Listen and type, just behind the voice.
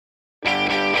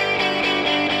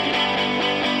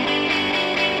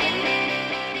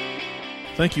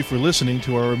Thank you for listening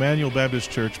to our Emmanuel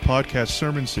Baptist Church podcast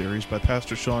sermon series by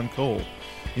Pastor Sean Cole.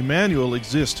 Emmanuel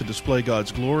exists to display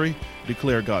God's glory,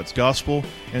 declare God's gospel,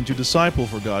 and to disciple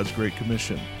for God's Great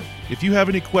Commission. If you have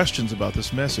any questions about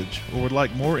this message or would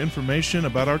like more information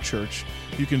about our church,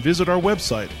 you can visit our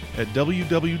website at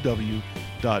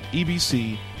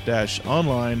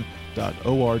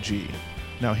www.ebc-online.org.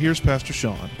 Now here's Pastor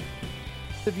Sean.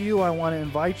 Of you, I want to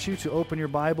invite you to open your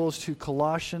Bibles to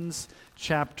Colossians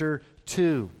chapter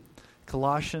 2.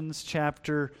 Colossians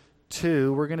chapter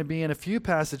 2. We're going to be in a few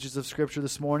passages of Scripture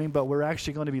this morning, but we're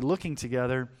actually going to be looking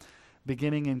together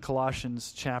beginning in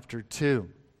Colossians chapter 2.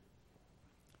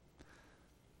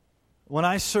 When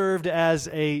I served as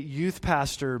a youth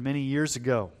pastor many years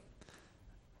ago,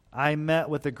 I met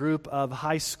with a group of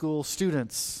high school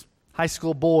students, high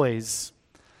school boys,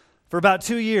 for about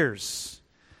 2 years.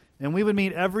 And we would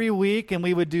meet every week, and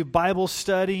we would do Bible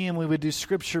study, and we would do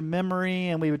scripture memory,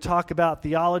 and we would talk about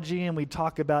theology, and we'd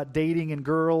talk about dating and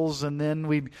girls, and then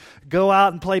we'd go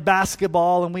out and play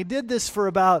basketball. And we did this for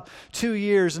about 2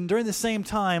 years. And during the same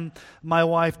time, my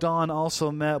wife Dawn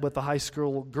also met with the high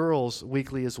school girls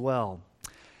weekly as well.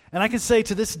 And I can say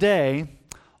to this day,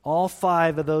 all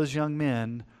 5 of those young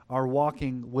men are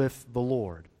walking with the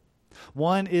Lord.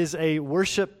 One is a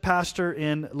worship pastor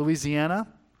in Louisiana.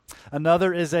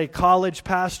 Another is a college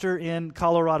pastor in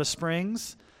Colorado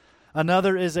Springs.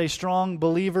 Another is a strong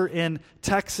believer in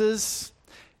Texas.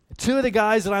 2 of the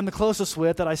guys that I'm the closest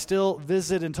with that I still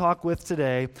visit and talk with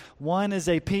today, one is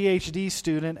a PhD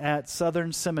student at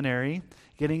Southern Seminary,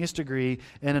 getting his degree,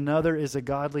 and another is a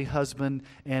godly husband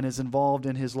and is involved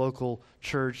in his local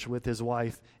church with his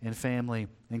wife and family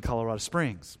in Colorado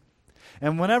Springs.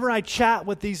 And whenever I chat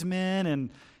with these men and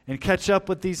catch up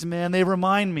with these men, they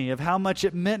remind me of how much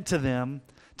it meant to them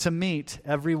to meet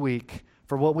every week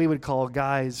for what we would call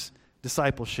guys'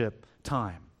 discipleship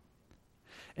time.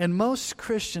 And most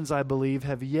Christians, I believe,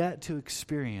 have yet to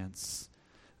experience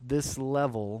this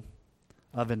level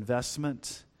of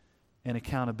investment and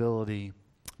accountability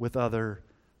with other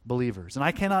believers. And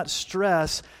I cannot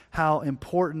stress how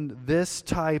important this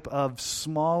type of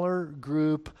smaller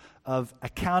group of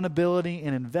accountability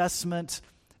and investment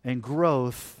and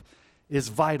growth is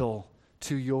vital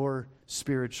to your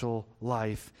spiritual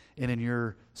life and in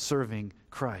your serving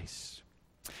Christ.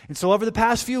 And so over the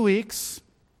past few weeks,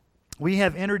 we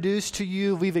have introduced to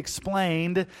you, we've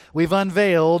explained, we've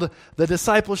unveiled the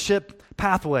discipleship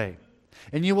pathway.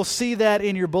 And you will see that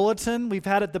in your bulletin. We've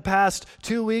had it the past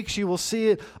 2 weeks. You will see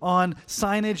it on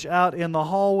signage out in the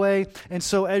hallway. And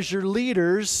so as your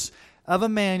leaders of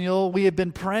Emmanuel, we have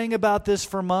been praying about this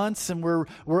for months, and we're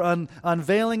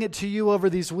unveiling it to you over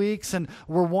these weeks, and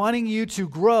we're wanting you to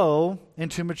grow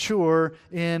and to mature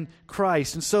in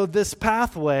Christ. And so this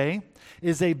pathway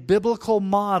is a biblical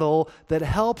model that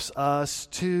helps us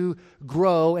to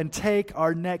grow and take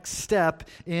our next step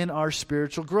in our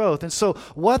spiritual growth. And so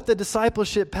what the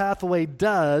discipleship pathway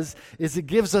does is it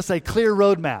gives us a clear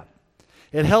roadmap.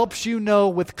 It helps you know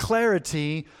with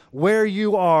clarity where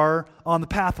you are on the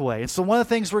pathway. And so one of the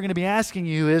things we're going to be asking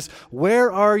you is,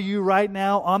 where are you right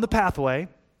now on the pathway?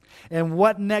 And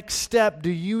what next step do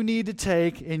you need to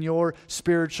take in your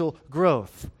spiritual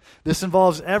growth? This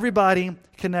involves everybody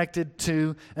connected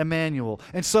to Emmanuel.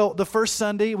 And so the first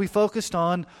Sunday, we focused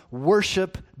on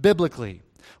worship biblically.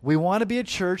 We want to be a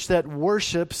church that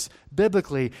worships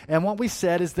biblically. And what we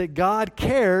said is that God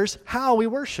cares how we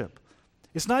worship.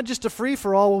 It's not just a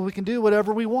free-for-all where we can do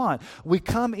whatever we want. We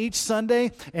come each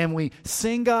Sunday and we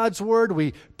sing God's Word,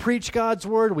 we preach God's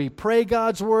Word, we pray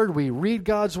God's Word, we read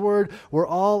God's Word. We're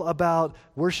all about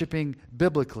worshiping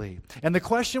biblically. And the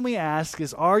question we ask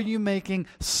is, are you making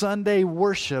Sunday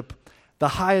worship the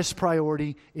highest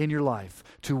priority in your life?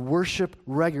 To worship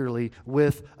regularly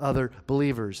with other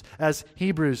believers. As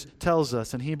Hebrews tells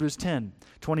us in Hebrews 10,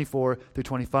 24 through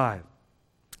 25.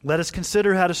 Let us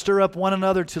consider how to stir up one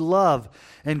another to love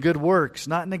and good works,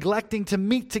 not neglecting to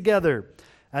meet together,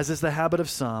 as is the habit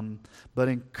of some, but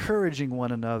encouraging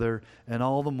one another, and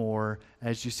all the more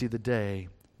as you see the day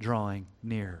drawing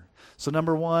near. So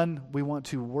number 1, we want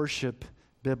to worship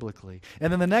biblically.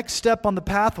 And then the next step on the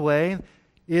pathway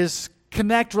is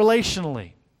connect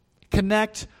relationally.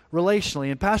 Connect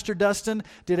relationally. And Pastor Dustin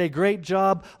did a great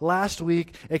job last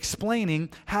week explaining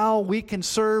how we can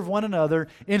serve one another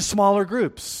in smaller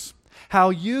groups. how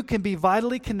you can be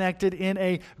vitally connected in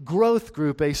a growth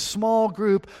group, a small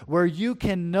group where you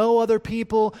can know other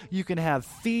people, you can have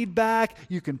feedback,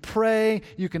 you can pray,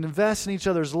 you can invest in each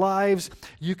other's lives,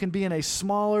 you can be in a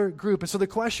smaller group. And so the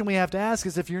question we have to ask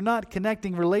is, if you're not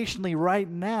connecting relationally right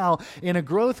now in a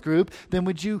growth group, then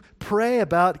would you pray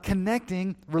about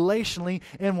connecting relationally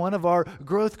in one of our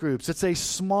growth groups? It's a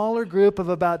smaller group of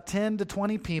about 10 to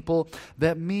 20 people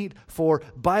that meet for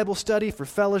Bible study, for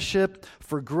fellowship,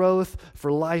 for growth,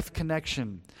 for life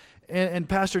connection. And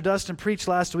Pastor Dustin preached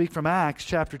last week from Acts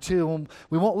chapter 2.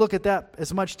 We won't look at that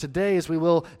as much today as we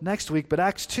will next week, but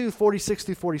Acts 2, 46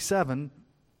 through 47,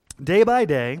 day by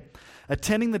day,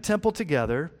 attending the temple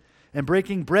together and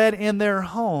breaking bread in their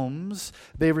homes,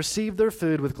 they received their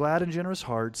food with glad and generous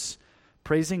hearts,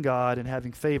 praising God and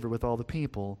having favor with all the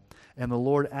people. And the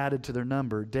Lord added to their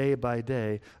number day by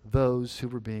day those who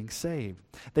were being saved.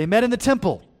 They met in the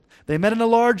temple. They met in a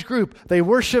large group. They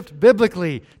worshiped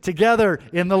biblically together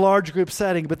in the large group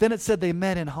setting. But then it said they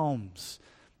met in homes.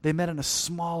 They met in a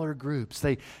smaller groups.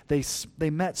 They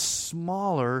met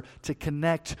smaller to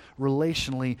connect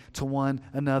relationally to one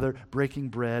another, breaking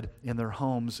bread in their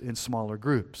homes in smaller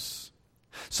groups.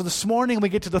 So this morning we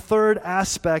get to the third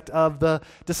aspect of the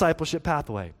discipleship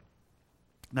pathway.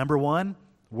 Number 1,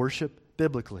 worship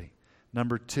biblically.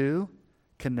 Number 2,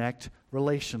 connect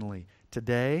relationally.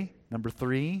 Today, number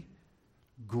 3,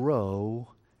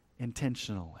 grow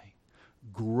intentionally.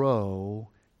 Grow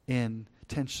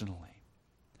intentionally.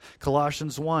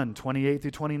 Colossians 1, 28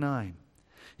 through 29.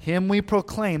 Him we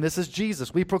proclaim, this is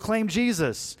Jesus, we proclaim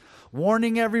Jesus,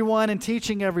 warning everyone and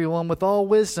teaching everyone with all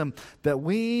wisdom, that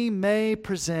we may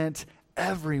present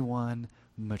everyone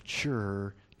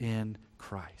mature in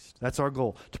Christ. That's our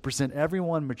goal, to present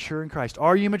everyone mature in Christ.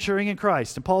 Are you maturing in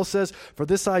Christ? And Paul says, for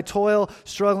this I toil,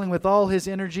 struggling with all his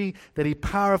energy, that he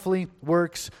powerfully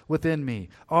works within me.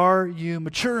 Are you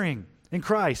maturing in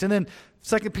Christ? And then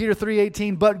 2 Peter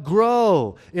 3:18, but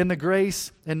grow in the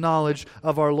grace and knowledge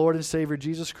of our Lord and Savior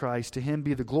Jesus Christ. To him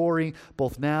be the glory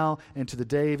both now and to the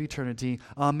day of eternity.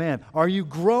 Amen. Are you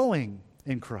growing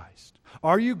in Christ?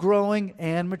 Are you growing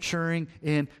and maturing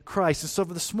in Christ? And so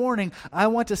for this morning, I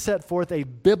want to set forth a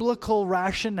biblical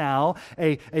rationale,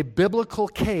 a biblical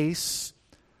case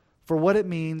for what it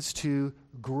means to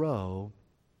grow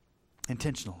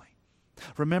intentionally.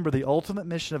 Remember, the ultimate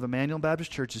mission of Emmanuel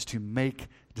Baptist Church is to make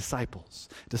disciples.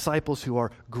 Disciples who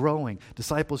are growing,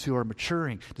 disciples who are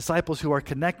maturing, disciples who are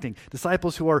connecting,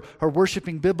 disciples who are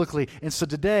worshiping biblically. And so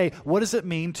today, what does it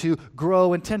mean to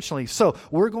grow intentionally? So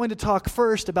we're going to talk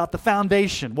first about the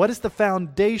foundation. What is the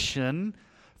foundation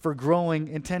for growing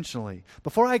intentionally?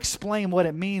 Before I explain what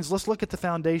it means, let's look at the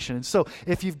foundation. And so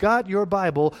if you've got your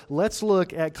Bible, let's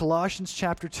look at Colossians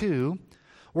chapter 2.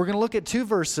 We're going to look at 2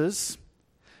 verses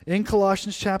in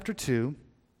Colossians chapter 2,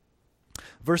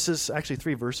 actually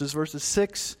 3 verses, verses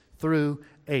 6 through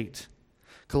 8.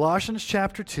 Colossians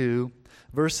chapter 2,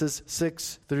 verses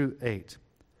 6 through 8.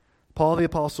 Paul the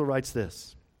Apostle writes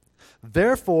this,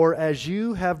 therefore, as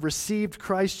you have received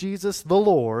Christ Jesus the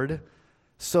Lord,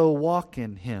 so walk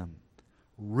in him,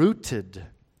 rooted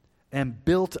and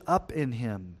built up in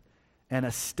him, and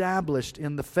established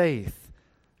in the faith,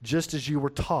 just as you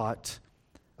were taught,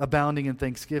 abounding in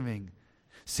thanksgiving.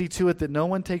 See to it that no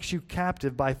one takes you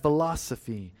captive by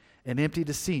philosophy and empty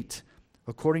deceit,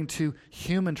 according to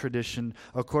human tradition,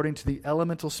 according to the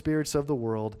elemental spirits of the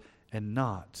world, and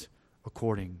not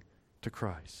according to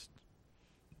Christ.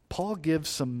 Paul gives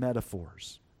some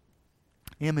metaphors,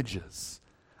 images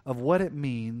of what it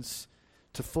means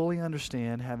to fully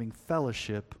understand having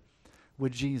fellowship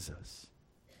with Jesus.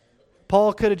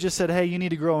 Paul could have just said, hey, you need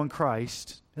to grow in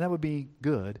Christ, and that would be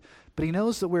good. But he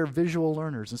knows that we're visual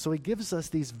learners, and so he gives us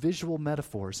these visual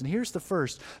metaphors. And here's the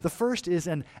first. The first is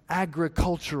an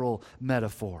agricultural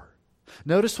metaphor.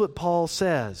 Notice what Paul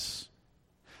says.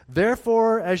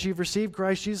 Therefore, as you've received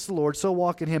Christ Jesus the Lord, so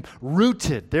walk in him,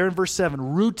 rooted. There in verse 7,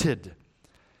 rooted.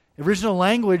 Original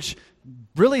language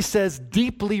really says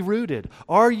deeply rooted.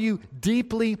 Are you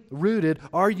deeply rooted?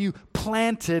 Are you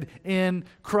planted in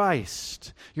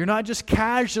Christ? You're not just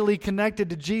casually connected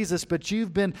to Jesus, but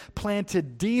you've been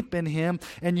planted deep in him,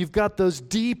 and you've got those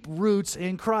deep roots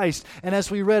in Christ. And as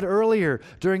we read earlier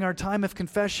during our time of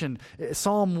confession,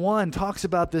 Psalm 1 talks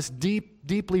about this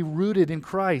deeply rooted in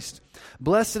Christ.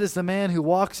 Blessed is the man who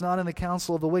walks not in the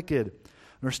counsel of the wicked,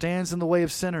 nor stands in the way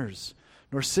of sinners,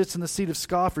 nor sits in the seat of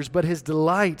scoffers, but his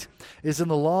delight is in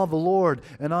the law of the Lord,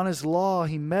 and on his law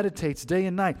he meditates day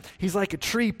and night. He's like a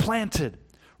tree planted,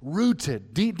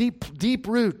 rooted, deep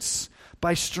roots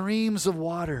by streams of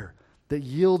water that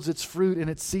yields its fruit in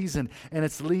its season, and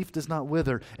its leaf does not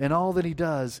wither, and all that he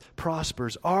does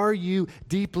prospers? Are you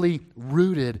deeply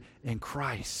rooted in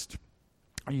Christ?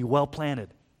 Are you well planted?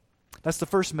 That's the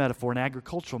first metaphor, an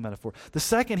agricultural metaphor. The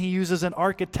second, he uses an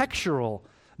architectural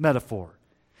metaphor.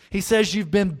 He says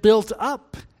you've been built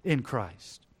up in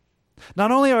Christ.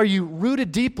 Not only are you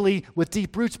rooted deeply with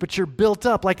deep roots, but you're built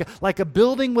up like a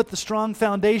building with the strong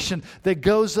foundation that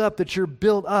goes up, that you're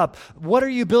built up. What are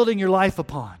you building your life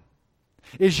upon?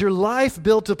 Is your life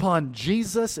built upon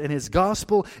Jesus and His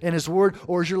gospel and His word,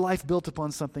 or is your life built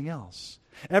upon something else?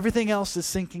 Everything else is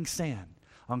sinking sand.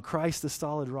 On Christ, the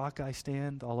solid rock I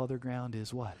stand. All other ground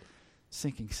is what?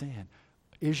 Sinking sand.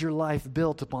 Is your life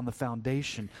built upon the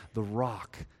foundation, the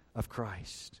rock of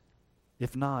Christ?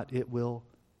 If not, it will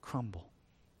crumble.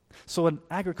 So an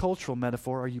agricultural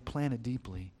metaphor, are you planted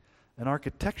deeply? An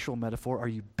architectural metaphor, are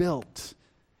you built?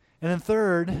 And then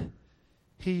third,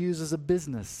 he uses a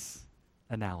business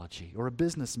analogy or a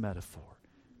business metaphor.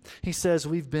 He says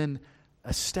we've been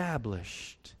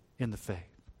established in the faith.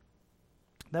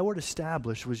 That word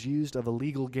established was used of a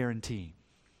legal guarantee,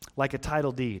 like a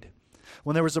title deed.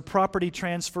 When there was a property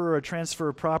transfer or a transfer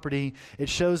of property, it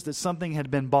shows that something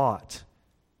had been bought.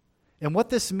 And what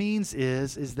this means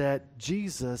is that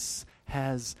Jesus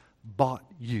has bought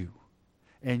you,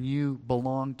 and you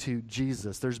belong to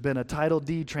Jesus. There's been a title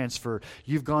deed transfer.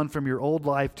 You've gone from your old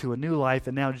life to a new life,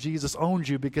 and now Jesus owns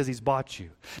you because He's bought you.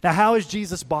 Now, how has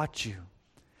Jesus bought you?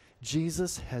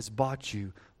 Jesus has bought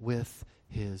you with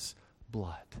His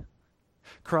blood.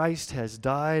 Christ has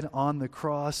died on the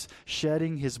cross,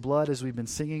 shedding His blood, as we've been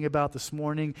singing about this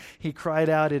morning. He cried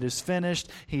out, "It is finished."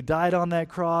 He died on that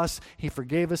cross. He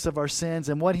forgave us of our sins.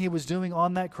 And what He was doing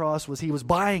on that cross was He was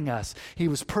buying us. He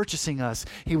was purchasing us.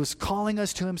 He was calling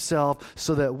us to Himself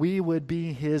so that we would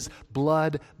be His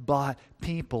blood-bought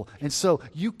people. And so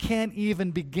you can't even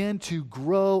begin to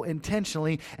grow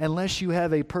intentionally unless you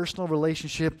have a personal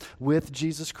relationship with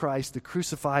Jesus Christ, the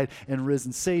crucified and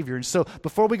risen Savior. And so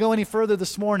before we go any further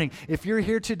this morning, if you're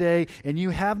here today and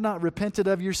you have not repented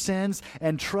of your sins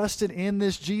and trusted in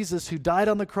this Jesus who died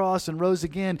on the cross and rose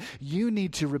again, you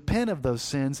need to repent of those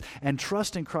sins and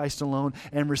trust in Christ alone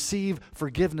and receive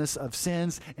forgiveness of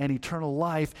sins and eternal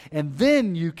life. And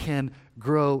then you can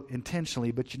grow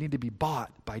intentionally, but you need to be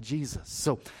bought by Jesus.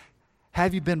 So,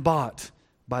 have you been bought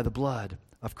by the blood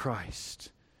of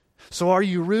Christ? So, are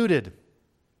you rooted?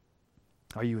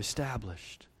 Are you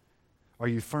established? Are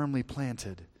you firmly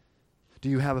planted? Do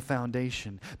you have a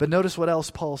foundation? But notice what else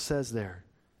Paul says there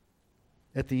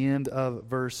at the end of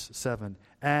verse 7.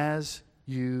 As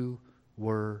you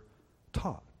were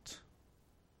taught.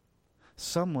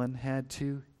 Someone had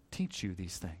to teach you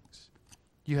these things.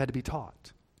 You had to be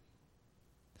taught.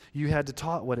 You had to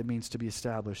taught what it means to be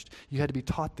established. You had to be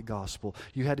taught the gospel.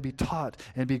 You had to be taught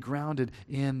and be grounded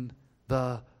in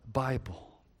the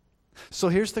Bible. So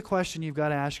here's the question you've got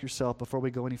to ask yourself before we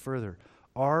go any further.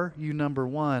 Are you, number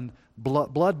one,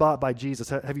 blood bought by Jesus?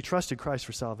 Have you trusted Christ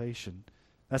for salvation?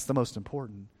 That's the most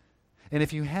important. And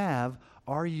if you have,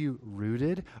 are you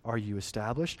rooted? Are you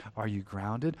established? Are you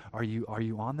grounded? Are you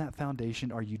on that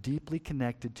foundation? Are you deeply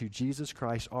connected to Jesus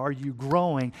Christ? Are you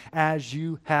growing as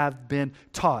you have been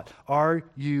taught? Are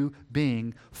you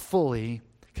being fully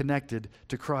connected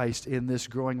to Christ in this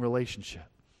growing relationship?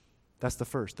 That's the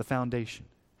first, the foundation.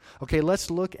 Okay, let's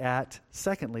look at,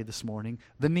 secondly this morning,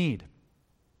 the need.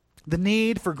 The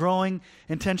need for growing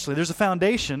intentionally. There's a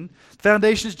foundation. The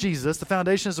foundation is Jesus. The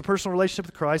foundation is a personal relationship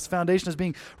with Christ. The foundation is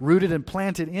being rooted and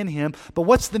planted in Him. But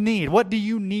what's the need? What do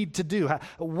you need to do?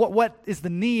 What is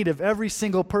the need of every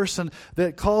single person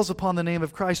that calls upon the name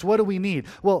of Christ? What do we need?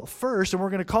 Well, first, and we're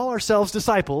going to call ourselves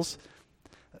disciples.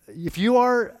 If you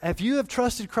have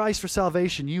trusted Christ for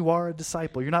salvation, you are a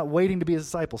disciple. You're not waiting to be a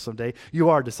disciple someday. You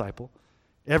are a disciple.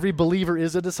 Every believer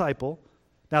is a disciple.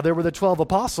 Now, there were the 12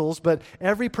 apostles, but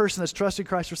every person that's trusted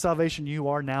Christ for salvation, you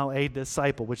are now a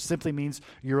disciple, which simply means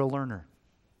you're a learner.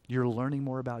 You're learning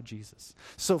more about Jesus.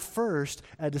 So first,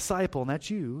 a disciple, and that's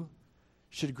you,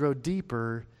 should grow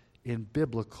deeper in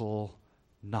biblical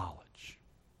knowledge.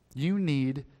 You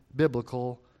need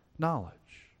biblical knowledge.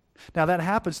 Now, that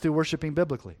happens through worshiping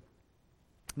biblically.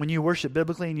 When you worship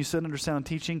biblically and you sit under sound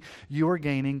teaching, you are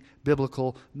gaining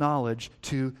biblical knowledge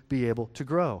to be able to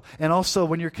grow. And also,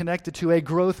 when you're connected to a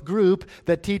growth group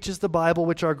that teaches the Bible,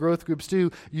 which our growth groups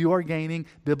do, you are gaining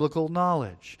biblical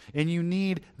knowledge. And you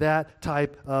need that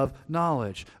type of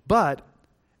knowledge. But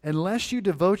unless you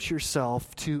devote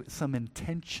yourself to some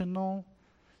intentional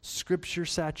scripture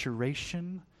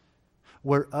saturation,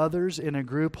 where others in a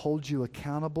group hold you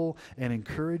accountable and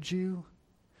encourage you,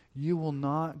 you will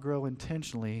not grow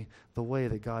intentionally the way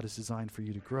that God has designed for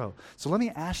you to grow. So let me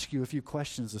ask you a few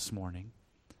questions this morning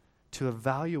to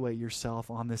evaluate yourself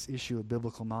on this issue of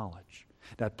biblical knowledge.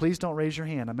 Now, please don't raise your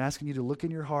hand. I'm asking you to look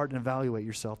in your heart and evaluate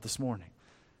yourself this morning.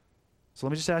 So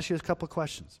let me just ask you a couple of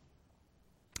questions.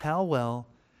 How well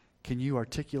can you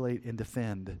articulate and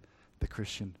defend the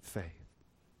Christian faith?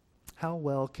 How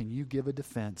well can you give a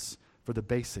defense for the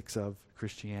basics of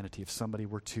Christianity if somebody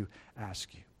were to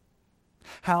ask you?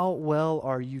 How well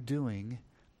are you doing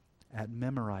at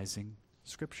memorizing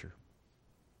Scripture?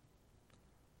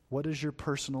 What does your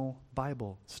personal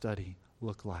Bible study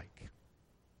look like?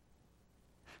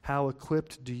 How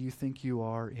equipped do you think you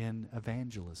are in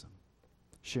evangelism,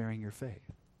 sharing your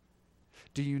faith?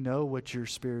 Do you know what your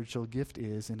spiritual gift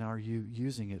is, and are you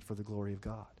using it for the glory of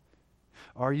God?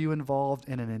 Are you involved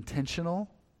in an intentional,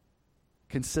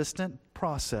 consistent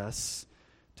process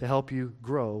to help you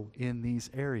grow in these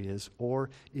areas, or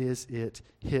is it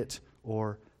hit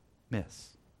or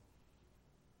miss?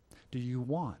 Do you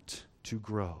want to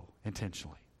grow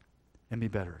intentionally and be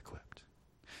better equipped?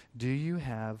 Do you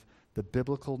have the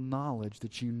biblical knowledge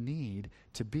that you need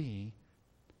to be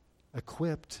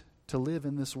equipped to live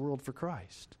in this world for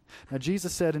Christ? Now,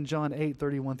 Jesus said in John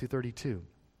 8:31-32,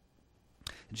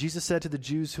 Jesus said to the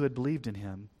Jews who had believed in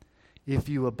him, "If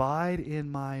you abide in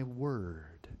my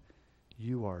word,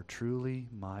 you are truly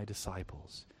my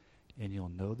disciples, and you'll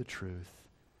know the truth,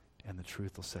 and the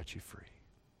truth will set you free."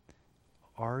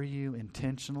 Are you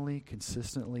intentionally,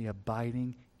 consistently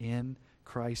abiding in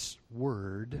Christ's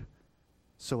word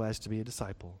so as to be a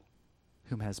disciple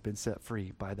whom has been set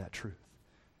free by that truth?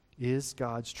 Is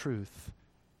God's truth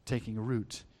taking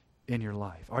root in your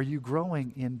life? Are you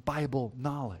growing in Bible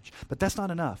knowledge? But that's not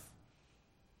enough.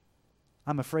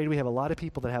 I'm afraid we have a lot of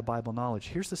people that have Bible knowledge.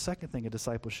 Here's the second thing a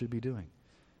disciple should be doing.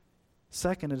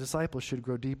 Second, a disciple should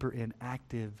grow deeper in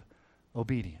active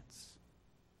obedience.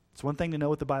 It's one thing to know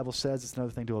what the Bible says. It's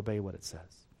another thing to obey what it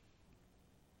says.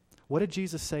 What did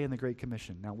Jesus say in the Great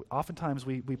Commission? Now, oftentimes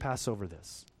we pass over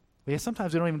this.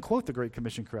 Sometimes we don't even quote the Great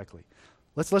Commission correctly.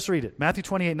 Let's read it. Matthew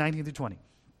 28:19-20.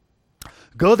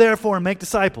 "Go therefore and make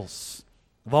disciples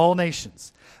of all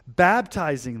nations,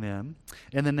 baptizing them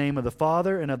in the name of the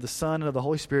Father and of the Son and of the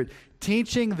Holy Spirit,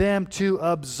 teaching them to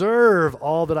observe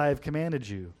all that I have commanded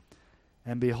you.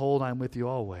 And behold, I am with you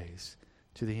always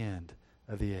to the end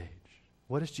of the age."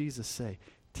 What does Jesus say?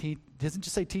 He doesn't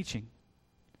just say teaching.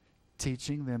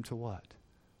 Teaching them to what?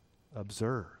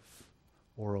 Observe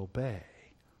or obey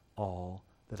all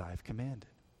that I've commanded.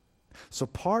 So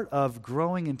part of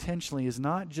growing intentionally is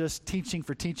not just teaching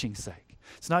for teaching's sake.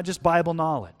 It's not just Bible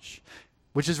knowledge,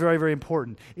 which is very, very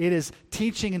important. It is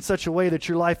teaching in such a way that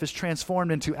your life is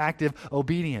transformed into active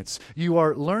obedience. You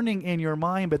are learning in your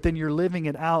mind, but then you're living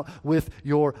it out with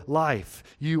your life.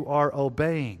 You are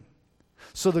obeying.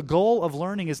 So the goal of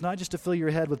learning is not just to fill your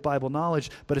head with Bible knowledge,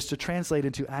 but it's to translate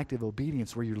into active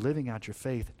obedience where you're living out your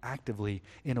faith actively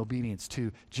in obedience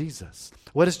to Jesus.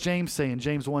 What does James say in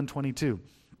James 1:22?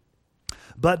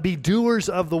 "But be doers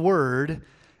of the word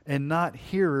and not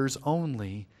hearers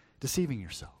only, deceiving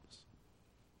yourselves."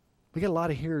 We get a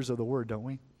lot of hearers of the word, don't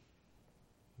we?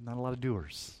 Not a lot of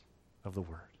doers of the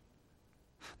word.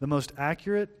 The most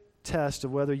accurate test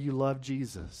of whether you love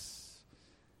Jesus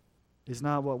is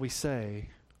not what we say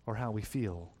or how we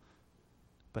feel,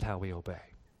 but how we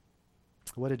obey.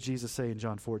 What did Jesus say in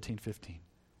John 14:15?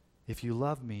 "If you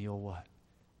love me, you'll" what?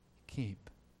 "Keep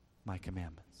my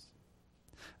commandments."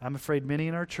 I'm afraid many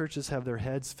in our churches have their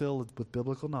heads filled with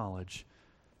biblical knowledge,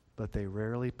 but they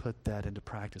rarely put that into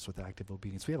practice with active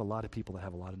obedience. We have a lot of people that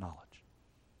have a lot of knowledge.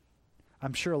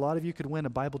 I'm sure a lot of you could win a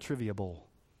Bible trivia bowl,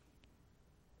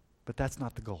 but that's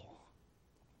not the goal.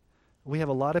 We have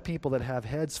a lot of people that have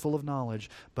heads full of knowledge,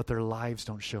 but their lives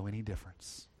don't show any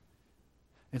difference.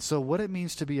 And so what it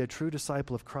means to be a true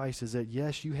disciple of Christ is that,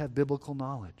 yes, you have biblical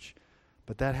knowledge,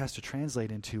 but that has to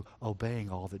translate into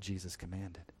obeying all that Jesus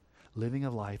commanded, living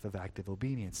a life of active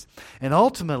obedience. And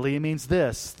ultimately, it means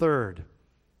this, third.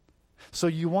 So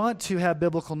you want to have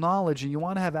biblical knowledge and you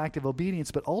want to have active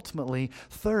obedience, but ultimately,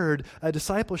 third, a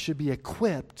disciple should be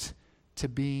equipped to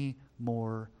be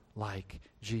more like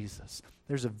Jesus.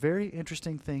 There's a very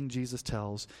interesting thing Jesus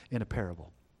tells in a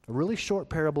parable, a really short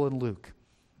parable in Luke.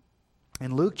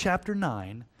 In Luke chapter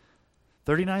 9,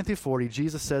 39-40,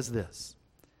 Jesus says this.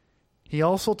 He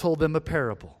also told them a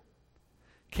parable.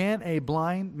 "Can a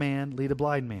blind man lead a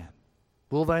blind man?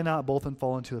 Will they not both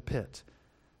fall into a pit?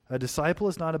 A disciple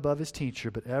is not above his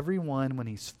teacher, but everyone, when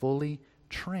he's fully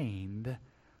trained,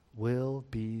 will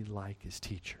be like his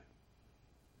teacher."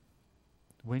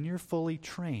 When you're fully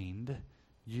trained,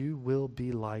 you will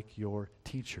be like your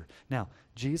teacher. Now,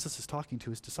 Jesus is talking to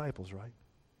his disciples, right?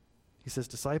 He says,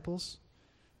 disciples,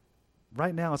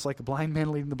 right now it's like a blind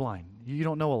man leading the blind. You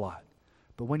don't know a lot.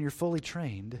 But when you're fully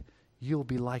trained, you'll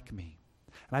be like me.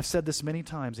 And I've said this many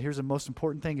times. Here's the most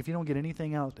important thing. If you don't get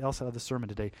anything else out of the sermon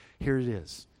today, here it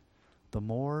is. The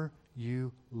more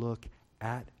you look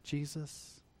at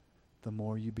Jesus, the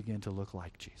more you begin to look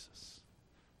like Jesus.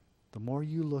 The more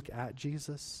you look at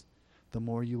Jesus, the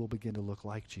more you will begin to look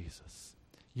like Jesus.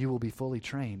 You will be fully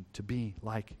trained to be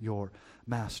like your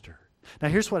master. Now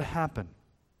here's what happened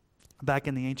back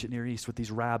in the ancient Near East with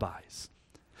these rabbis.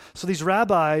 So these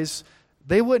rabbis,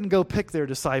 they wouldn't go pick their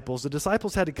disciples. The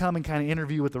disciples had to come and kind of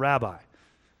interview with the rabbi.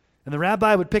 And the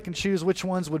rabbi would pick and choose which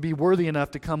ones would be worthy enough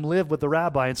to come live with the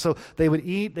rabbi. And so they would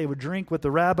eat, they would drink with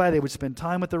the rabbi, they would spend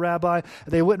time with the rabbi.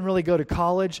 They wouldn't really go to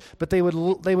college, but they would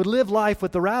live life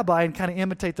with the rabbi and kind of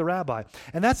imitate the rabbi.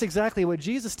 And that's exactly what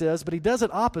Jesus does, but he does it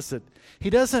opposite.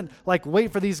 He doesn't like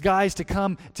wait for these guys to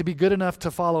come to be good enough to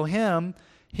follow him.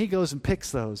 He goes and picks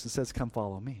those and says, come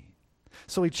follow me.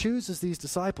 So he chooses these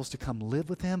disciples to come live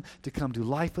with him, to come do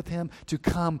life with him, to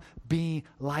come be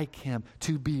like him,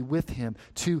 to be with him,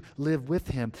 to live with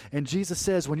him. And Jesus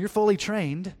says, when you're fully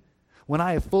trained, when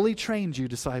I have fully trained you,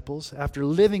 disciples, after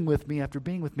living with me, after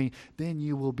being with me, then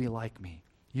you will be like me.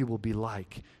 You will be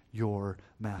like your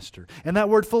master. And that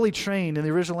word fully trained in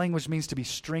the original language means to be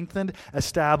strengthened,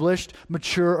 established,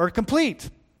 mature, or complete.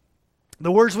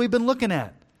 The words we've been looking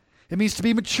at. It means to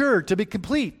be mature, to be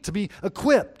complete, to be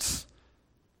equipped.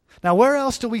 Now, where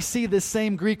else do we see this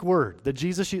same Greek word that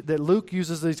Luke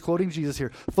uses, that he's quoting Jesus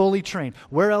here, fully trained?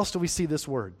 Where else do we see this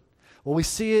word? Well, we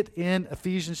see it in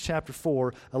Ephesians chapter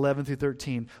 4, 11 through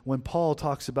 13, when Paul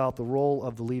talks about the role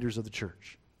of the leaders of the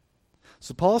church.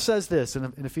 So Paul says this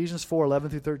in Ephesians 4, 11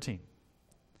 through 13.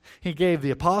 He gave the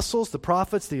apostles, the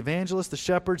prophets, the evangelists, the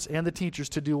shepherds, and the teachers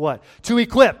to do what? To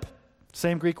equip.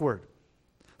 Same Greek word.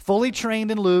 Fully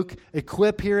trained in Luke,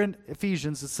 equip here in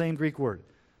Ephesians, the same Greek word.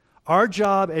 Our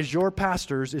job as your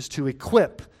pastors is to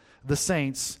equip the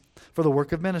saints for the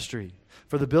work of ministry,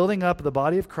 for the building up of the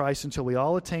body of Christ until we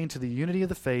all attain to the unity of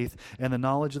the faith and the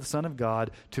knowledge of the Son of God,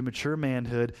 to mature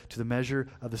manhood, to the measure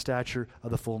of the stature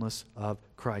of the fullness of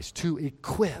Christ. To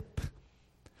equip.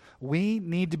 We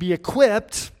need to be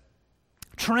equipped,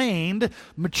 trained,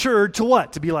 matured to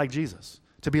what? To be like Jesus,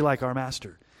 to be like our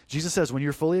master. Jesus says, when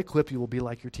you're fully equipped, you will be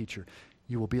like your teacher.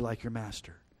 You will be like your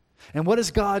master. And what does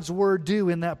God's word do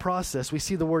in that process? We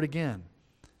see the word again.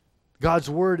 God's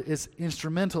word is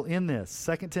instrumental in this.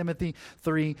 2 Timothy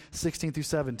 3, 16 through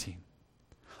 17.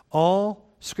 All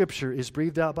scripture is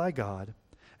breathed out by God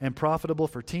and profitable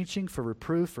for teaching, for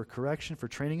reproof, for correction, for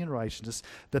training in righteousness,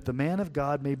 that the man of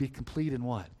God may be complete in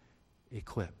what?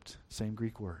 Equipped. Same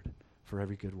Greek word for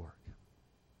every good work.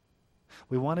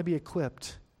 We want to be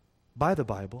equipped by the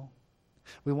Bible.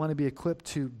 We want to be equipped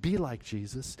to be like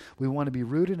Jesus. We want to be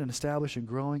rooted and established and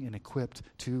growing and equipped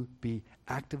to be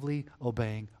actively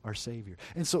obeying our Savior.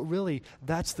 And so really,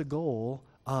 that's the goal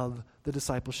of the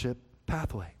discipleship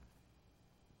pathway.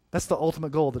 That's the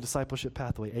ultimate goal of the discipleship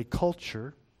pathway. A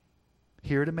culture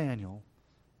here at Emmanuel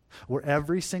where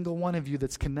every single one of you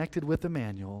that's connected with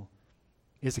Emmanuel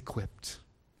is equipped,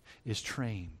 is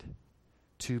trained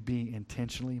to be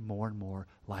intentionally more and more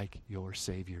like your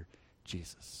Savior,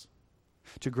 Jesus.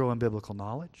 To grow in biblical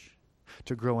knowledge,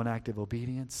 to grow in active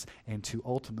obedience, and to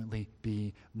ultimately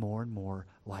be more and more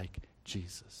like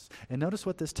Jesus. And notice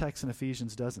what this text in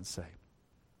Ephesians doesn't say.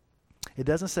 It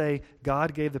doesn't say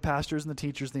God gave the pastors and the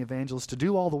teachers and the evangelists to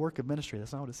do all the work of ministry.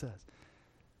 That's not what it says.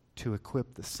 To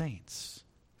equip the saints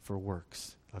for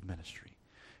works of ministry.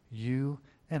 You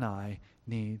and I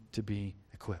need to be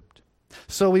equipped.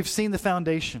 So we've seen the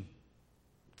foundation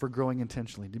for growing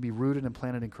intentionally, to be rooted and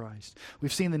planted in Christ.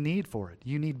 We've seen the need for it.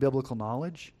 You need biblical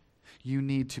knowledge. You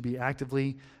need to be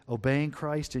actively obeying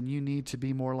Christ, and you need to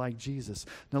be more like Jesus.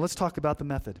 Now let's talk about the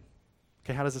method.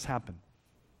 Okay, how does this happen?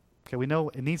 Okay, we know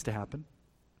it needs to happen.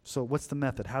 So what's the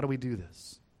method? How do we do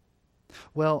this?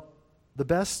 Well, the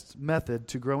best method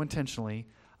to grow intentionally,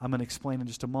 I'm going to explain in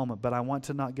just a moment, but I want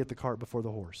to not get the cart before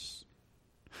the horse.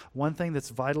 One thing that's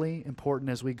vitally important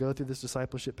as we go through this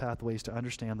discipleship pathway is to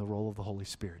understand the role of the Holy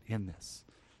Spirit in this.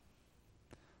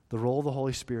 The role of the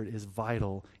Holy Spirit is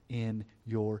vital in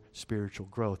your spiritual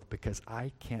growth because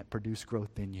I can't produce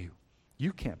growth in you.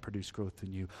 You can't produce growth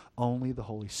in you. Only the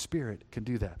Holy Spirit can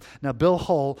do that. Now, Bill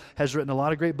Hull has written a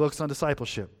lot of great books on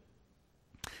discipleship.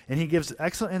 And he gives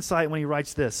excellent insight when he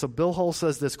writes this. So Bill Hull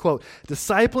says this, quote,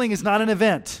 "Discipling is not an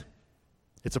event.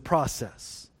 It's a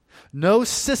process. No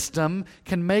system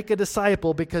can make a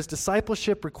disciple because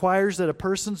discipleship requires that a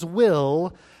person's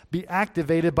will be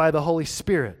activated by the Holy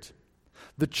Spirit.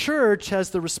 The church has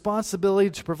the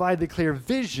responsibility to provide the clear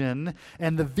vision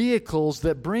and the vehicles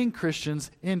that bring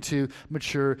Christians into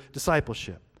mature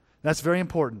discipleship. That's very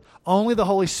important. Only the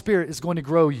Holy Spirit is going to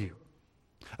grow you.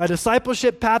 A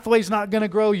discipleship pathway is not going to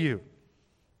grow you.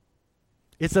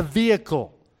 It's a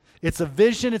vehicle. It's a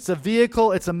vision, it's a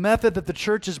vehicle, it's a method that the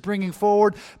church is bringing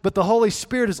forward, but the Holy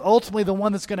Spirit is ultimately the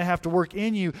one that's going to have to work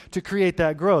in you to create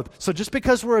that growth. So just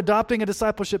because we're adopting a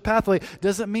discipleship pathway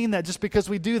doesn't mean that just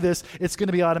because we do this, it's going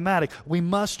to be automatic. We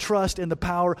must trust in the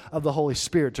power of the Holy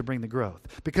Spirit to bring the growth.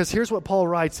 Because here's what Paul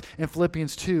writes in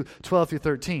Philippians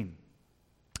 2:12-13.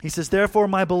 He says, "Therefore,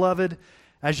 my beloved,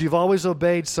 as you've always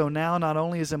obeyed, so now not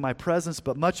only is in my presence,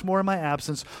 but much more in my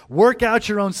absence, work out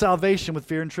your own salvation with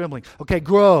fear and trembling." Okay,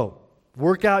 grow.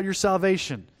 Work out your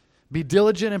salvation. Be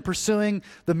diligent in pursuing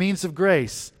the means of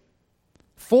grace.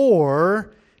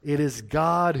 For it is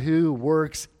God who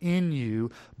works in you,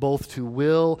 both to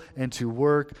will and to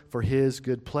work for His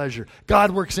good pleasure. God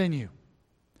works in you.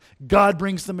 God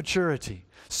brings the maturity.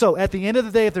 So at the end of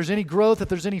the day, if there's any growth, if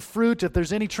there's any fruit, if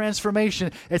there's any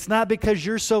transformation, it's not because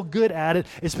you're so good at it,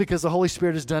 it's because the Holy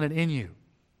Spirit has done it in you.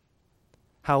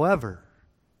 However,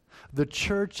 the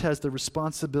church has the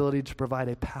responsibility to provide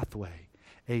a pathway,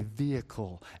 a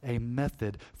vehicle, a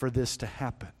method for this to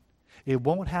happen. It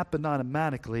won't happen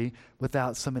automatically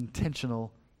without some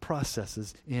intentional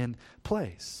processes in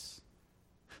place.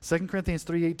 2 Corinthians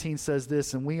 3:18 says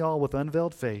this, "And we all with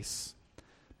unveiled face,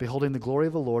 beholding the glory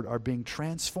of the Lord, are being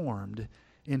transformed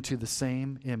into the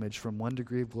same image from one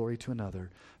degree of glory to another.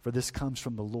 For this comes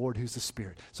from the Lord who's the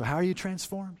Spirit." So how are you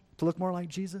transformed to look more like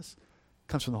Jesus? It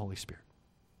comes from the Holy Spirit.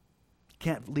 You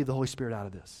can't leave the Holy Spirit out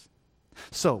of this.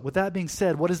 So with that being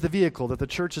said, what is the vehicle that the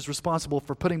church is responsible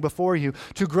for putting before you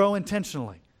to grow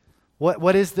intentionally?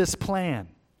 What is this plan?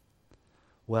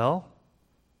 Well,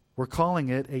 we're calling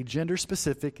it a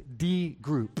gender-specific D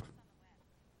group.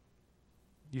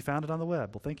 You found it on the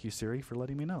web. Well, thank you, Siri, for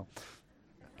letting me know.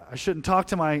 I shouldn't talk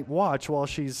to my watch while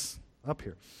she's up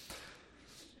here.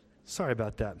 Sorry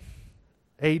about that.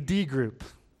 A D group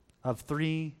of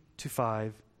 3 to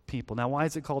 5 people. Now, why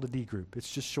is it called a D group? It's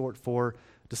just short for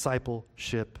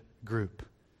discipleship group.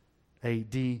 A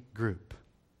D group.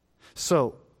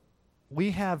 So,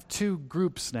 we have 2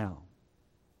 groups now.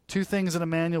 2 things in a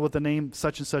manual with the name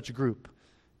such and such a group.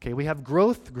 Okay, we have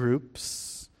growth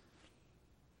groups.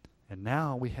 And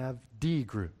now we have D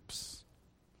groups.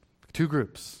 2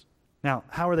 groups. Now,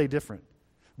 how are they different?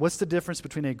 What's the difference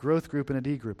between a growth group and a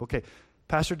D group? Okay,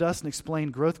 Pastor Dustin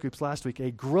explained growth groups last week.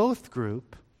 A growth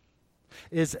group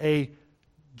is a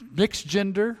mixed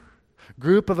gender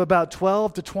group of about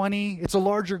 12 to 20. It's a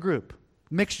larger group.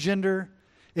 Mixed gender.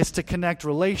 It's to connect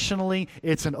relationally.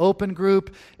 It's an open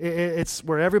group. It's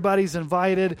where everybody's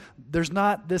invited. There's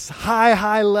not this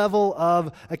high level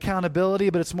of accountability,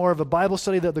 but it's more of a Bible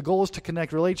study that the goal is to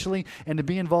connect relationally and to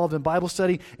be involved in Bible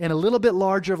study, and a little bit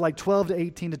larger of like 12 to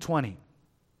 18 to 20.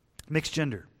 Mixed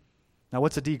gender. Now,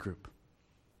 what's a D group?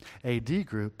 A D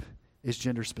group is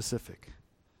gender specific.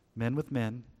 Men with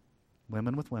men,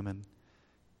 women with women,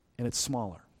 and it's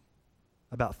smaller.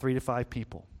 About 3 to 5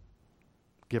 people,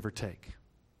 give or take,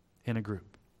 in a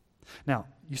group. Now,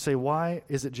 you say, why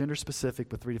is it gender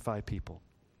specific with 3 to 5 people?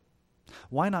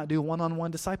 Why not do one-on-one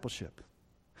discipleship?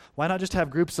 Why not just have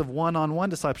groups of one-on-one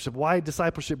discipleship? Why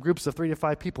discipleship groups of 3 to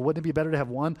 5 people? Wouldn't it be better to have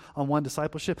one-on-one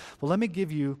discipleship? Well, let me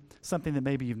give you something that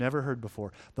maybe you've never heard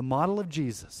before. The model of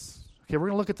Jesus. Okay, we're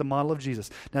going to look at the model of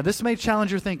Jesus. Now, this may challenge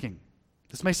your thinking.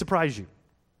 This may surprise you.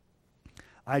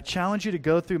 I challenge you to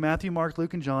go through Matthew, Mark,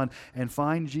 Luke, and John and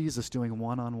find Jesus doing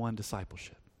one-on-one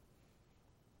discipleship.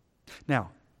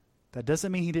 Now, that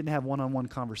doesn't mean he didn't have one-on-one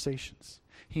conversations.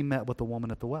 He met with the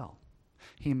woman at the well.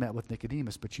 He met with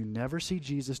Nicodemus, but you never see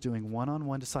Jesus doing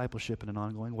one-on-one discipleship in an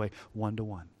ongoing way,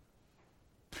 one-to-one.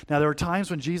 Now, there are times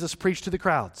when Jesus preached to the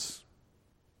crowds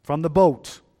from the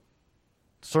boat,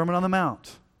 Sermon on the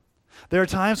Mount. There are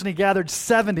times when he gathered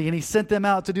 70 and he sent them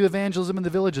out to do evangelism in the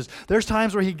villages. There's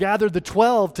times where he gathered the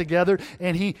 12 together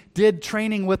and he did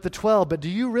training with the 12. But do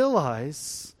you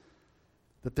realize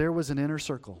that there was an inner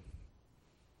circle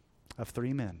of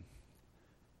 3 men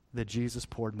that Jesus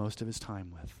poured most of his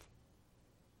time with?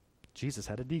 Jesus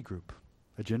had a D group,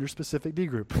 a gender-specific D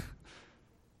group.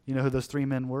 You know who those 3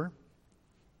 men were?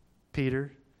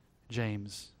 Peter,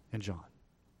 James, and John.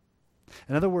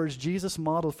 In other words, Jesus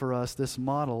modeled for us this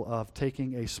model of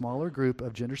taking a smaller group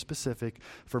of gender-specific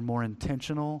for more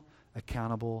intentional,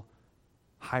 accountable,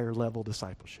 higher-level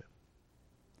discipleship.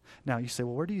 Now, you say,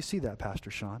 well, where do you see that, Pastor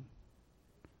Sean?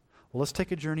 Well, let's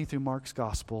take a journey through Mark's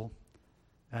gospel,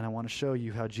 and I want to show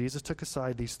you how Jesus took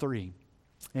aside these 3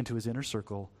 into his inner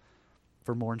circle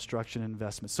for more instruction and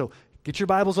investment. So get your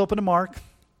Bibles open to Mark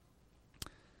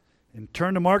and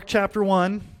turn to Mark chapter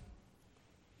 1.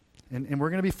 And we're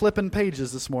going to be flipping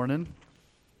pages this morning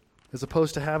as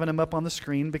opposed to having them up on the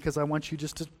screen because I want you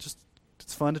just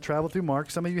it's fun to travel through Mark.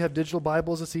 Some of you have digital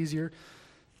Bibles, it's easier.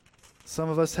 Some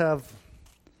of us have,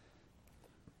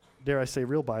 dare I say,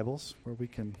 real Bibles where we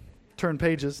can turn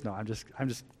pages. No, I'm just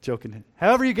joking.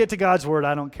 However you get to God's Word,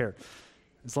 I don't care.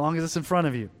 As long as it's in front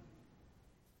of you.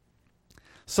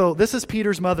 So this is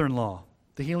Peter's mother-in-law,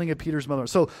 the healing of Peter's mother-in-law.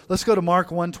 So let's go to Mark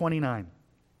 1:29.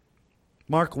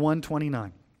 Mark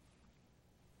 1:29.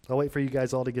 I'll wait for you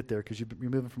guys all to get there because you're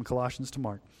moving from Colossians to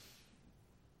Mark.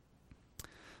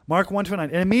 Mark 1:29.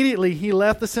 And immediately he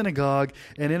left the synagogue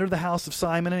and entered the house of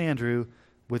Simon and Andrew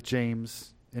with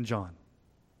James and John.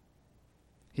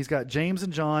 He's got James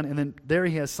and John, and then there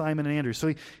he has Simon and Andrew.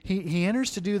 So he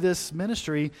enters to do this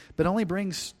ministry, but only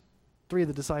brings 3 of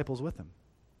the disciples with him.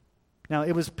 Now,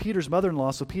 it was Peter's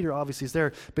mother-in-law, so Peter obviously is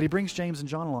there, but he brings James and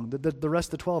John along. The rest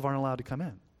of the 12 aren't allowed to come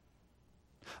in.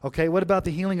 Okay, what about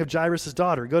the healing of Jairus'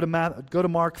 daughter? Go to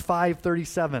Mark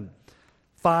 5:37.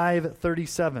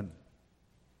 5:37.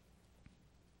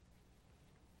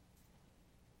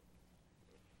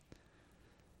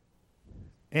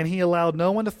 And he allowed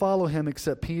no one to follow him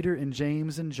except Peter and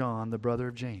James and John, the brother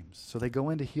of James. So they go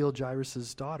in to heal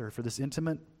Jairus' daughter for this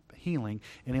intimate healing,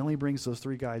 and he only brings those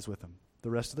 3 guys with him. The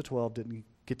rest of the 12 didn't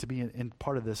get to be in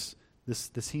part of this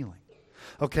healing.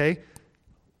 Okay,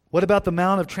 what about the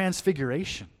Mount of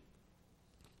Transfiguration?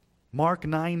 Mark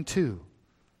 9:2.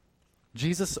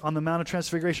 Jesus on the Mount of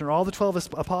Transfiguration. Are all the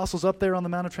 12 apostles up there on the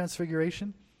Mount of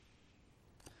Transfiguration?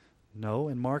 No,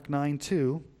 in Mark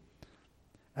 9:2.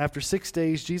 After 6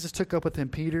 days, Jesus took up with him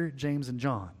Peter, James, and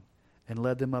John, and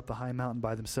led them up the high mountain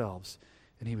by themselves,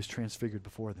 and he was transfigured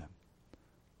before them.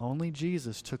 Only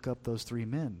Jesus took up those 3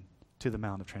 men to the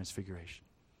Mount of Transfiguration.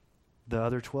 The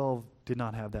other 12 did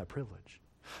not have that privilege.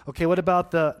 Okay, what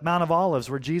about the Mount of Olives,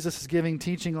 where Jesus is giving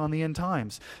teaching on the end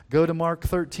times? Go to Mark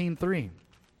 13:3.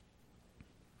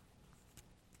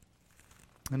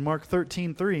 In Mark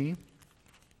 13:3,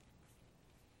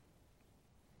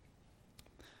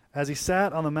 as he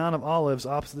sat on the Mount of Olives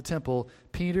opposite the temple,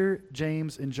 Peter,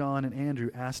 James, and John and Andrew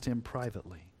asked him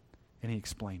privately, and he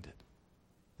explained it.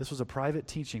 This was a private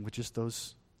teaching with just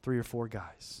those 3 or 4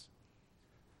 guys.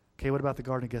 Okay, what about the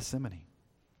Garden of Gethsemane?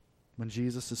 When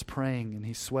Jesus is praying and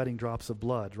he's sweating drops of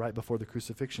blood right before the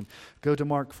crucifixion. Go to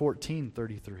Mark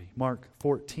 14:33. Mark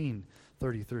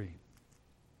 14:33.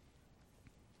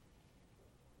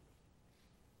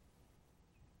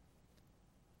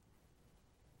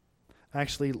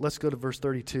 Actually, let's go to verse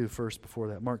 32 first before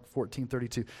that. Mark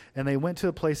 14:32. And they went to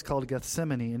a place called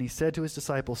Gethsemane, and he said to his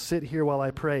disciples, "Sit here while I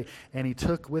pray." And he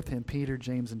took with him Peter,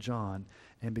 James, and John,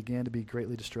 and began to be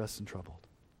greatly distressed and troubled.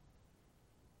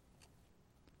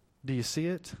 Do you see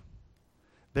it?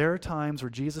 There are times where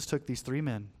Jesus took these 3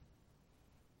 men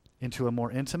into a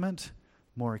more intimate,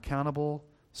 more accountable,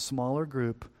 smaller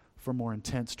group for more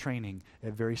intense training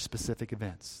at very specific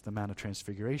events. The Mount of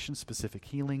Transfiguration, specific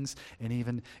healings, and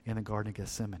even in the Garden of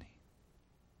Gethsemane.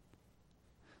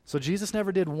 So Jesus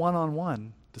never did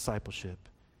one-on-one discipleship.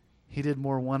 He did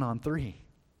more 1-on-3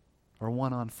 or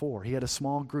 1-on-4. He had a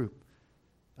small group,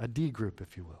 a D group,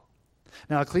 if you will.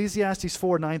 Now, Ecclesiastes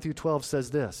 4:9-12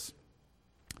 says this: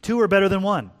 2 are better than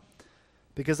 1,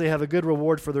 because they have a good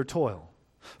reward for their toil.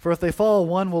 For if they fall,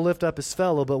 one will lift up his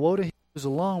fellow, but woe to him who is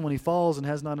alone when he falls and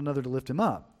has not another to lift him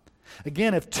up.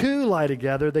 Again, if 2 lie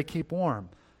together, they keep warm.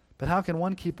 But how can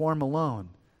one keep warm alone?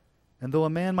 And though a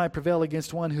man might prevail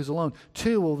against one who's alone,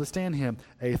 2 will withstand him.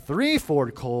 A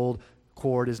 3-fold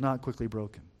cord is not quickly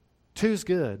broken. 2's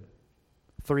good,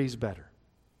 3's better.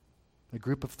 A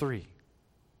group of 3.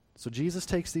 So Jesus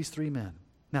takes these 3 men.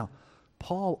 Now,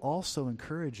 Paul also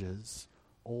encourages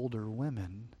older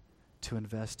women to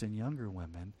invest in younger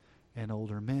women and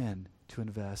older men to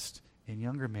invest in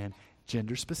younger men,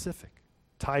 gender specific.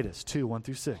 Titus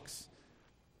 2:1-6.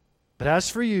 But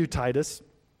as for you, Titus,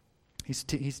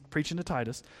 he's preaching to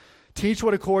Titus, teach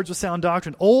what accords with sound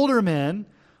doctrine. Older men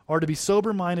are to be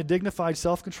sober-minded, dignified,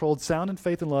 self-controlled, sound in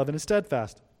faith and love, and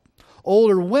steadfast.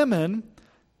 Older women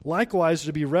likewise are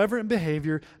to be reverent in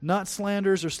behavior, not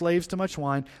slanderers or slaves to much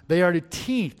wine. They are to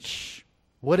teach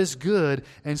what is good,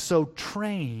 and so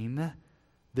train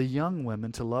the young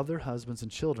women to love their husbands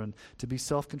and children, to be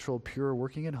self-controlled, pure,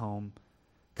 working at home,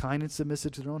 kind and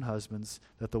submissive to their own husbands,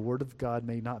 that the word of God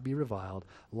may not be reviled.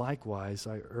 Likewise,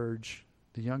 I urge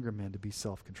the younger men to be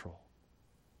self-controlled.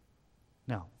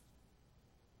 Now,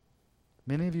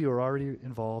 many of you are already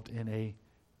involved in a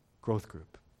growth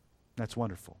group. That's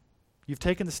wonderful. You've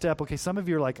taken the step. Okay, some of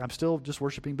you are like, I'm still just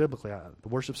worshiping biblically. The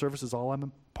worship service is all I'm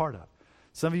a part of.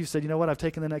 Some of you said, you know what, I've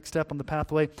taken the next step on the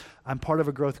pathway. I'm part of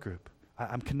a growth group.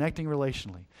 I'm connecting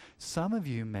relationally. Some of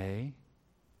you may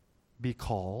be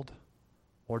called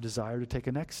or desire to take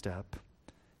a next step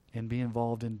and be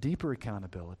involved in deeper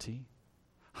accountability,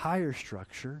 higher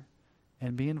structure,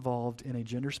 and be involved in a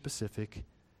gender-specific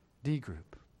D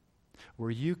group,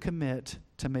 where you commit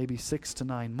to maybe 6 to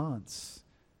 9 months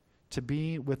to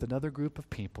be with another group of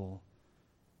people,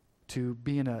 to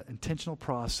be in an intentional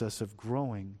process of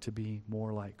growing to be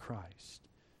more like Christ.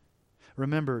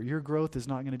 Remember, your growth is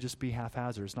not going to just be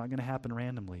haphazard. It's not going to happen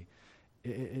randomly.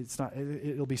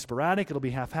 It'll be sporadic. It'll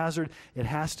be haphazard. It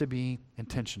has to be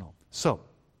intentional. So,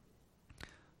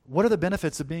 what are the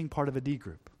benefits of being part of a D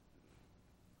group?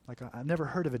 Like, I've never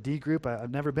heard of a D group.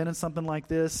 I've never been in something like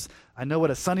this. I know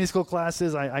what a Sunday school class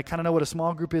is. I kind of know what a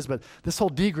small group is, but this whole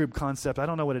D group concept, I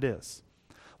don't know what it is.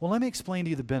 Well, let me explain to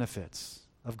you the benefits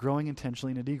of growing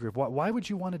intentionally in a D group. Why would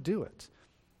you want to do it?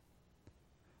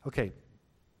 Okay,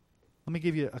 let me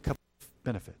give you a couple of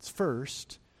benefits.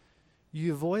 First,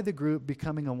 you avoid the group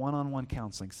becoming a one-on-one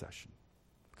counseling session.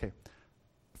 Okay,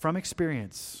 from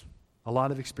experience, a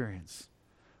lot of experience,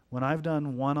 when I've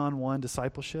done one-on-one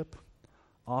discipleship,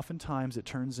 oftentimes it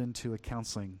turns into a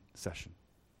counseling session.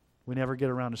 We never get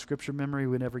around to scripture memory.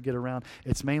 We never get around.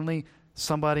 It's mainly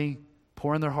somebody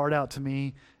pouring their heart out to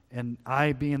me and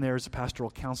I being there as a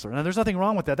pastoral counselor. Now, there's nothing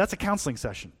wrong with that. That's a counseling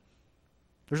session.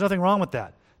 There's nothing wrong with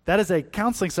that. That is a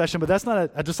counseling session, but that's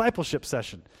not a discipleship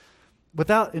session.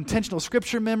 Without intentional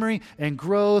scripture memory and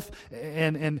growth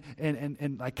and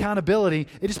accountability,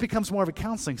 it just becomes more of a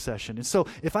counseling session. And so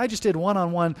if I just did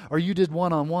one-on-one or you did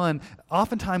one-on-one,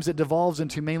 oftentimes it devolves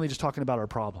into mainly just talking about our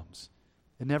problems.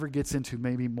 It never gets into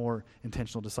maybe more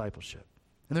intentional discipleship.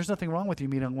 And there's nothing wrong with you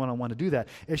meeting one-on-one to do that.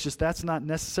 It's just that's not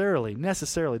necessarily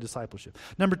discipleship.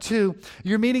 Number 2,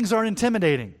 your meetings aren't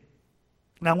intimidating.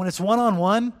 Now, when it's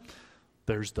one-on-one,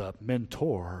 there's the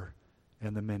mentor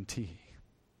and the mentee.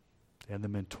 And the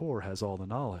mentor has all the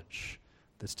knowledge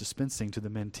that's dispensing to the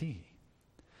mentee.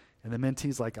 And the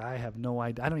mentee's like, I have no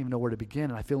idea. I don't even know where to begin.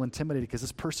 And I feel intimidated because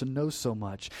this person knows so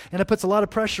much. And it puts a lot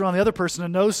of pressure on the other person to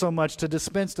know so much to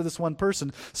dispense to this one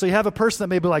person. So you have a person that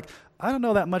may be like, I don't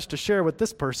know that much to share with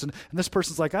this person. And this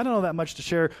person's like, I don't know that much to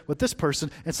share with this person.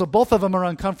 And so both of them are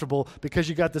uncomfortable because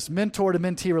you got this mentor to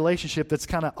mentee relationship that's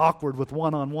kind of awkward with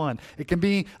one-on-one. It can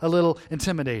be a little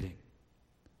intimidating.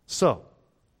 So,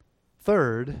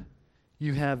 third,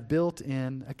 you have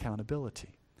built-in accountability.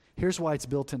 Here's why it's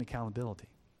built-in accountability.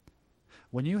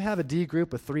 When you have a D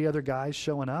group with 3 other guys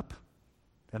showing up,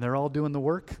 and they're all doing the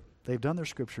work, they've done their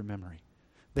scripture memory.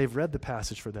 They've read the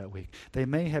passage for that week. They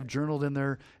may have journaled in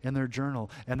their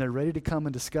journal, and they're ready to come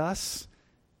and discuss.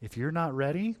 If you're not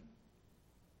ready,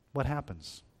 what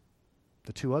happens?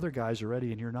 The 2 other guys are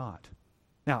ready and you're not.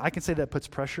 Now, I can say that puts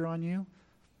pressure on you.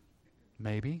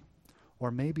 Maybe. Or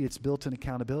maybe it's built-in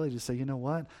accountability to say, you know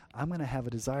what? I'm going to have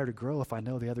a desire to grow if I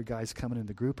know the other guys coming in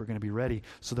the group are going to be ready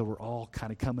so that we're all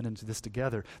kind of coming into this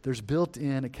together. There's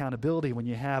built-in accountability when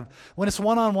it's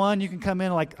one-on-one, you can come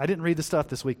in like, I didn't read the stuff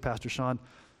this week, Pastor Sean.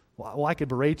 Well, I could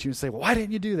berate you and say, well, why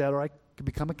didn't you do that? Or I could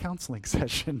become a counseling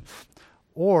session.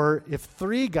 Or if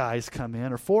 3 guys come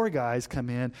in or 4 guys come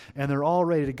in and they're all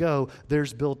ready to go,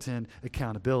 there's built-in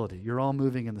accountability. You're all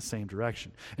moving in the same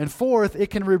direction. And fourth, it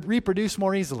can reproduce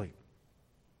more easily.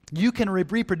 You can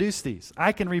reproduce these.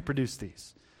 I can reproduce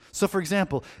these. So, for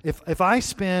example, if I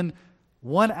spend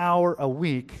 1 hour a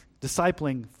week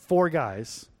discipling 4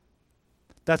 guys,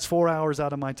 that's 4 hours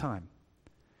out of my time.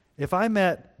 If I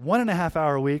met 1.5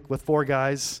 hour a week with 4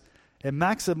 guys, it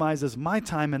maximizes my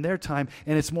time and their time,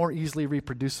 and it's more easily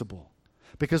reproducible.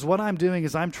 Because what I'm doing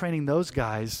is I'm training those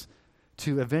guys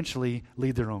to eventually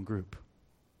lead their own group.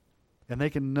 And they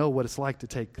can know what it's like to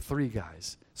take 3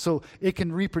 guys. So it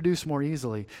can reproduce more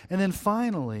easily. And then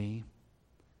finally,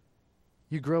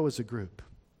 you grow as a group.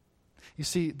 You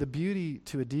see, the beauty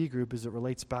to a D group is it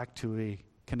relates back to a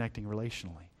connecting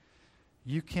relationally.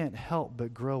 You can't help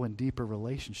but grow in deeper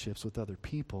relationships with other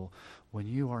people when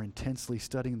you are intensely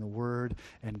studying the Word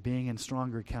and being in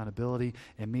stronger accountability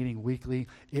and meeting weekly.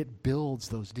 It builds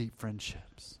those deep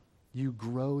friendships. You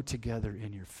grow together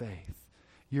in your faith.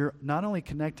 You're not only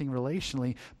connecting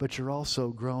relationally, but you're also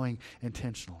growing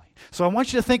intentionally. So I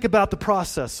want you to think about the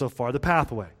process so far, the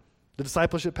pathway, the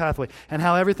discipleship pathway, and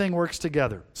how everything works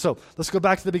together. So let's go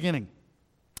back to the beginning.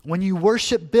 When you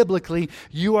worship biblically,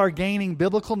 you are gaining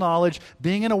biblical knowledge.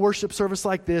 Being in a worship service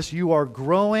like this, you are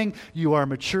growing, you are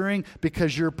maturing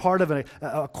because you're part of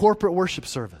a corporate worship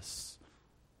service.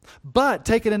 But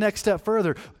take it a next step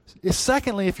further.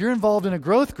 Secondly, if you're involved in a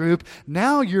growth group,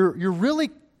 now you're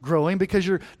really growing because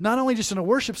you're not only just in a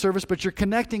worship service, but you're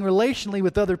connecting relationally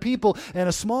with other people in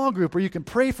a small group where you can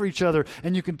pray for each other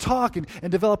and you can talk and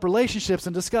develop relationships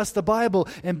and discuss the Bible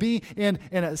and be in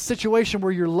a situation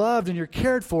where you're loved and you're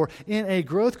cared for in a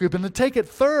growth group. And then take it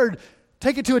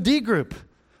to a D group.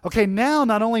 Okay, now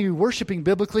not only are you worshiping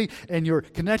biblically and you're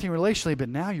connecting relationally, but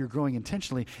now you're growing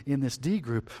intentionally in this D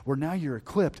group where now you're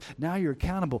equipped, now you're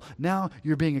accountable, now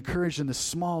you're being encouraged in this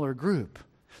smaller group.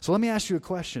 So let me ask you a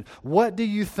question. What do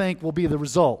you think will be the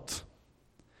result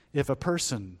if a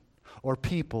person or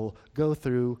people go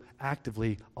through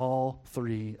actively all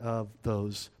three of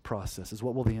those processes?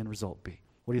 What will the end result be?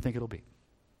 What do you think it'll be?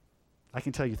 I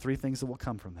can tell you three things that will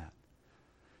come from that.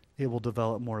 It will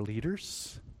develop more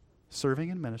leaders serving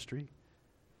in ministry.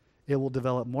 It will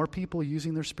develop more people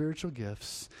using their spiritual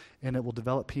gifts, and it will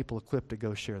develop people equipped to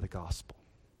go share the gospel.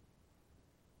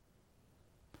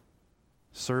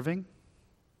 Serving,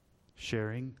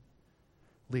 sharing,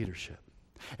 leadership.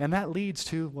 And that leads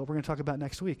to what we're going to talk about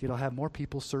next week. It'll have more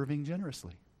people serving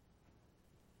generously.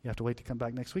 You have to wait to come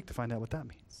back next week to find out what that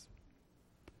means.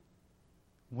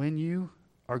 When you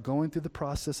are going through the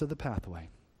process of the pathway,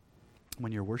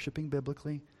 when you're worshiping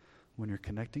biblically, when you're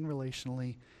connecting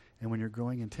relationally, and when you're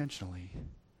growing intentionally,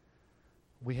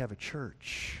 we have a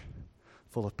church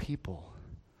full of people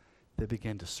that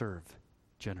begin to serve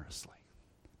generously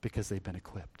because they've been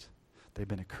equipped, they've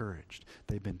been encouraged,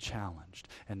 they've been challenged,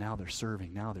 and now they're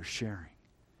serving, now they're sharing,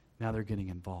 now they're getting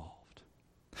involved.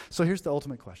 So here's the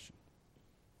ultimate question.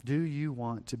 Do you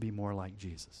want to be more like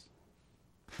Jesus?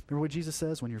 Remember what Jesus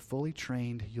says? When you're fully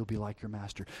trained, you'll be like your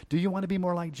master. Do you want to be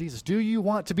more like Jesus? Do you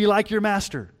want to be like your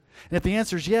master? And if the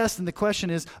answer is yes, then the question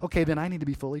is, okay, then I need to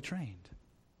be fully trained.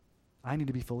 I need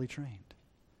to be fully trained.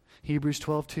 Hebrews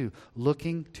 12:2,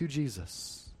 looking to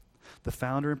Jesus, the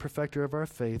founder and perfecter of our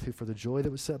faith, who for the joy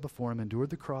that was set before him endured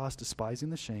the cross, despising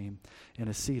the shame, and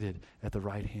is seated at the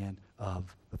right hand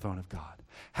of the throne of God.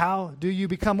 How do you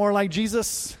become more like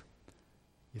Jesus?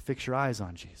 You fix your eyes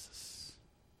on Jesus.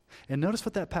 And notice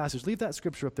what that passage, leave that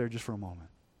scripture up there just for a moment.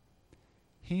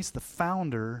 He's the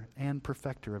founder and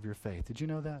perfecter of your faith. Did you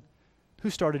know that? Who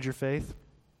started your faith?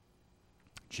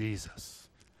 Jesus.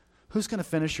 Who's going to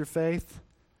finish your faith?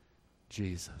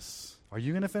 Jesus. Are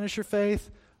you going to finish your faith?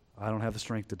 I don't have the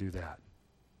strength to do that.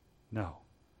 No.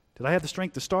 Did I have the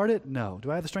strength to start it? No.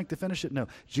 Do I have the strength to finish it? No.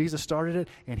 Jesus started it,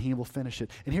 and he will finish it.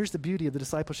 And here's the beauty of the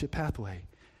discipleship pathway.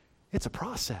 It's a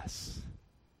process.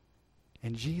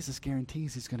 And Jesus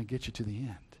guarantees he's going to get you to the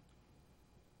end.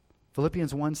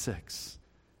 Philippians 1:6.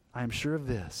 I am sure of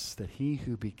this, that he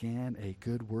who began a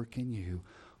good work in you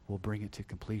will bring it to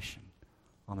completion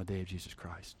on the day of Jesus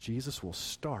Christ. Jesus will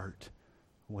start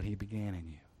what he began in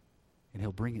you, and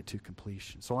he'll bring it to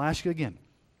completion. So I'll ask you again,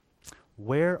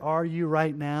 where are you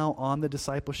right now on the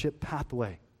discipleship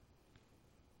pathway?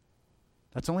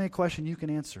 That's only a question you can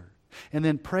answer. And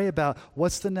then pray about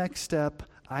what's the next step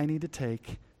I need to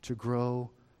take to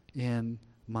grow in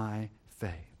my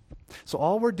faith. So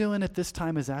all we're doing at this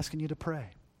time is asking you to pray,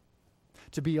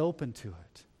 to be open to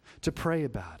it, to pray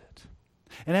about it.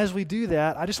 And as we do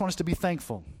that, I just want us to be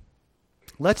thankful.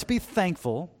 Let's be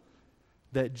thankful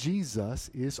that Jesus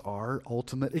is our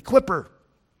ultimate equipper.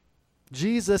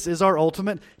 Jesus is our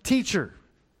ultimate teacher.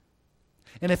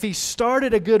 And if he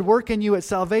started a good work in you at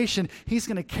salvation, he's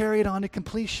going to carry it on to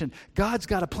completion. God's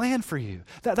got a plan for you.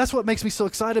 That's what makes me so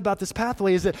excited about this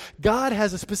pathway, is that God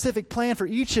has a specific plan for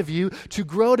each of you to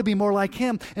grow to be more like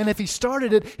him. And if he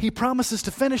started it, he promises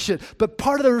to finish it. But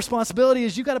part of the responsibility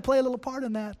is you got to play a little part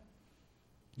in that.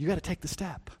 You got to take the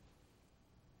step.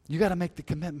 You got to make the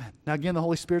commitment. Now again, the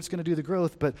Holy Spirit's going to do the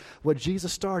growth, but what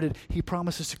Jesus started, he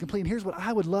promises to complete. And here's what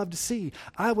I would love to see.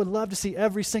 I would love to see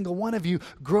every single one of you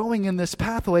growing in this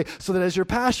pathway so that as your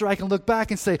pastor, I can look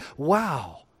back and say,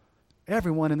 wow,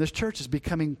 everyone in this church is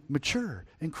becoming mature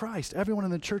in Christ. Everyone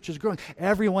in the church is growing.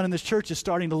 Everyone in this church is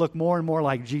starting to look more and more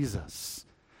like Jesus.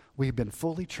 We've been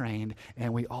fully trained,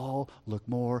 and we all look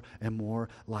more and more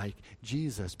like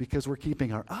Jesus because we're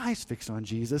keeping our eyes fixed on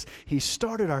Jesus. He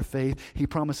started our faith. He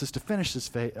promises to finish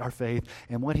our faith,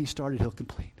 and what he started, he'll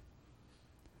complete.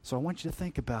 So I want you to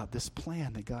think about this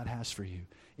plan that God has for you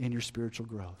in your spiritual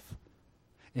growth.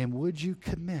 And would you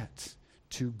commit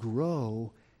to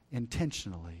grow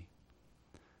intentionally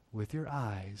with your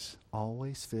eyes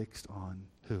always fixed on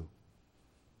who?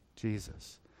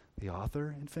 Jesus, the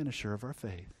author and finisher of our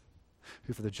faith,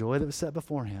 who for the joy that was set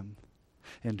before him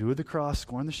endured the cross,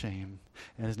 scorned the shame,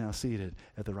 and is now seated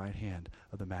at the right hand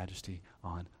of the majesty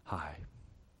on high.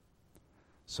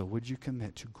 So would you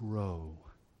commit to grow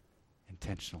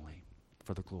intentionally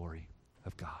for the glory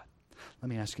of God? Let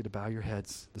me ask you to bow your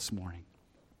heads this morning.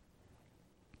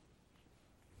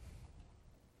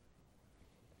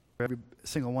 every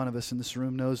single one of us in this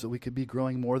room knows that we could be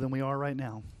growing more than we are right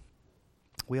now.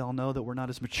 We all know that we're not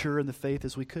as mature in the faith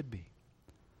as we could be.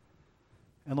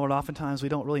 And Lord, oftentimes we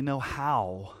don't really know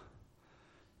how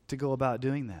to go about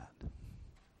doing that.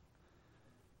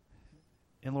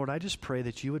 And Lord, I just pray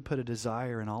that you would put a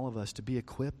desire in all of us to be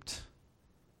equipped,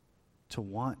 to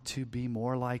want to be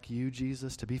more like you,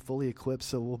 Jesus, to be fully equipped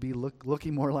so we'll be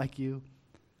looking more like you.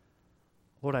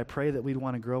 Lord, I pray that we'd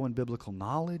want to grow in biblical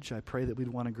knowledge. I pray that we'd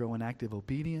want to grow in active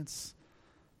obedience.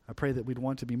 I pray that we'd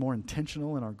want to be more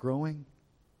intentional in our growing.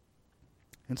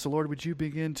 And so, Lord, would you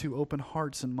begin to open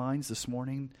hearts and minds this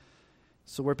morning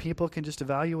so where people can just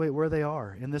evaluate where they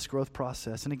are in this growth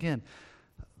process. And again,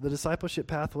 the discipleship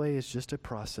pathway is just a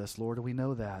process, Lord, and we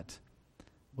know that.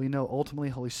 We know ultimately,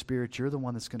 Holy Spirit, you're the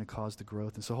one that's going to cause the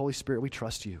growth. And so, Holy Spirit, we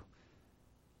trust you.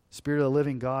 Spirit of the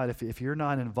living God, if you're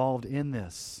not involved in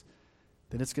this,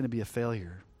 then it's going to be a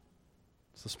failure.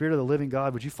 So, Spirit of the living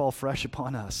God, would you fall fresh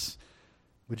upon us?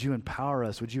 Would you empower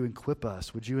us? Would you equip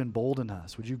us? Would you embolden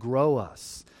us? Would you grow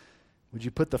us? Would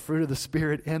you put the fruit of the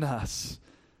Spirit in us?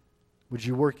 Would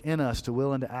you work in us to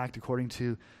will and to act according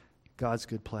to God's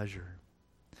good pleasure?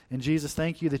 And Jesus,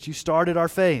 thank you that you started our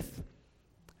faith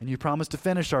and you promised to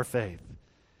finish our faith.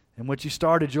 And what you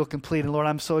started, you'll complete. And Lord,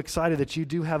 I'm so excited that you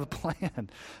do have a plan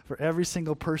for every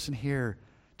single person here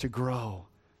to grow.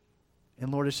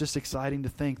 And Lord, it's just exciting to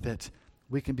think that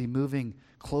we can be moving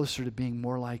closer to being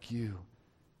more like you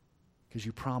because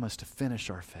you promised to finish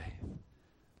our faith.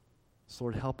 So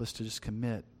Lord, help us to just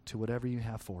commit to whatever you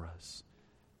have for us.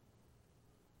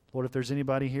 Lord, if there's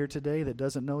anybody here today that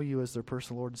doesn't know you as their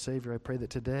personal Lord and Savior, I pray that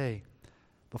today,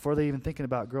 before they even thinking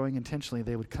about growing intentionally,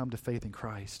 they would come to faith in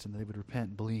Christ and they would repent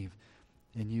and believe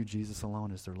in you, Jesus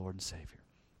alone, as their Lord and Savior.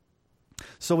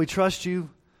 So we trust you,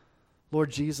 Lord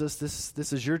Jesus.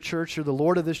 This is your church. You're the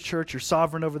Lord of this church. You're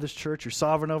sovereign over this church. You're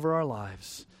sovereign over our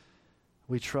lives.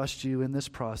 We trust you in this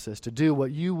process to do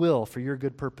what you will for your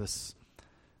good purpose.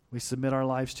 We submit our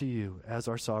lives to you as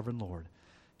our sovereign Lord.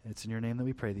 And it's in your name that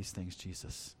we pray these things,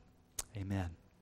 Jesus. Amen.